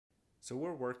So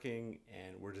we're working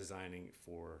and we're designing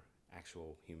for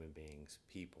actual human beings,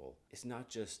 people. It's not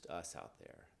just us out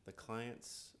there. The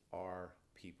clients are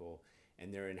people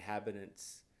and they're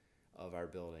inhabitants of our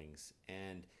buildings,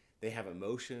 and they have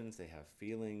emotions, they have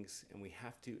feelings, and we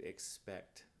have to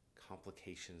expect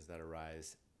complications that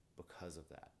arise because of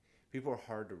that. People are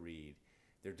hard to read.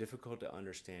 They're difficult to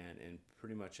understand and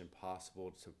pretty much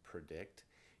impossible to predict.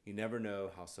 You never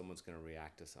know how someone's going to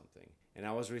react to something. And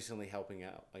I was recently helping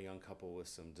out a young couple with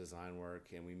some design work,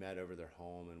 and we met over their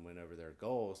home and went over their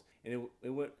goals. And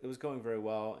it was going very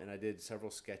well, and I did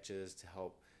several sketches to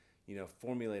help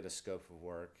formulate a scope of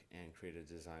work and create a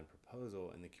design proposal,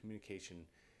 and the communication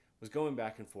was going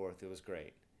back and forth. It was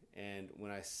great. And when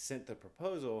I sent the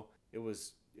proposal, it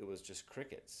was just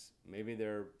crickets. Maybe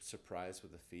they're surprised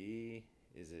with the fee.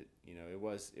 It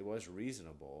was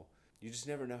reasonable. You just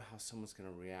never know how someone's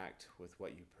going to react with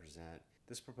what you present.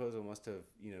 This proposal must have,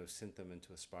 sent them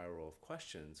into a spiral of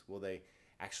questions. Will they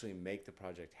actually make the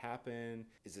project happen?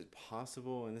 Is it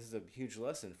possible? And this is a huge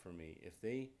lesson for me. If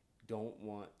they don't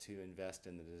want to invest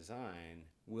in the design,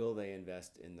 will they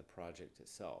invest in the project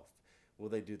itself? Will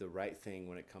they do the right thing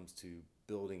when it comes to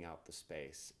building out the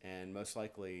space? And most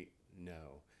likely,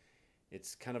 no.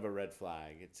 It's kind of a red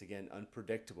flag. It's, again,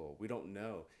 unpredictable. We don't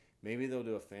know. Maybe they'll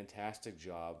do a fantastic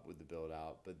job with the build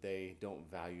out, but they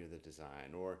don't value the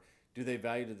design. Or do they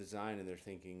value the design and they're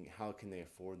thinking, how can they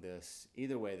afford this?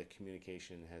 Either way, the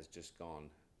communication has just gone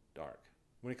dark.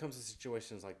 When it comes to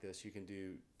situations like this, you can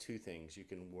do two things. You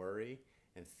can worry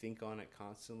and think on it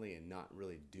constantly and not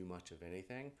really do much of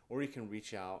anything. Or you can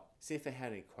reach out, see if they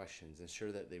had any questions,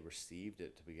 ensure that they received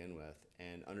it to begin with,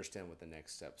 and understand what the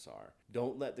next steps are.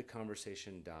 Don't let the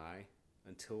conversation die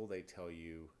until they tell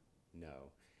you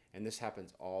no. And this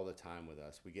happens all the time with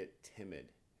us. We get timid.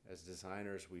 As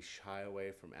designers, we shy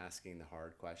away from asking the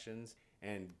hard questions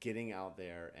and getting out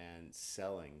there and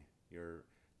selling your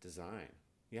design.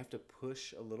 You have to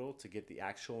push a little to get the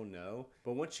actual no.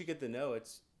 But once you get the no,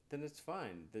 then it's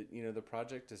fine. The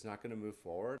project is not going to move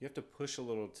forward. You have to push a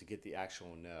little to get the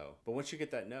actual no. But once you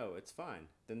get that no, it's fine.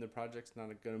 Then the project's not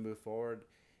going to move forward,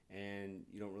 and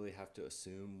you don't really have to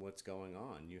assume what's going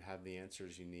on. You have the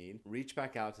answers you need. Reach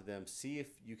back out to them. See if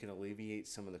you can alleviate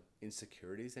some of the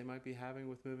insecurities they might be having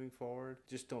with moving forward.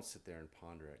 Just don't sit there and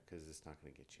ponder it, because it's not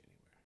going to get you anywhere.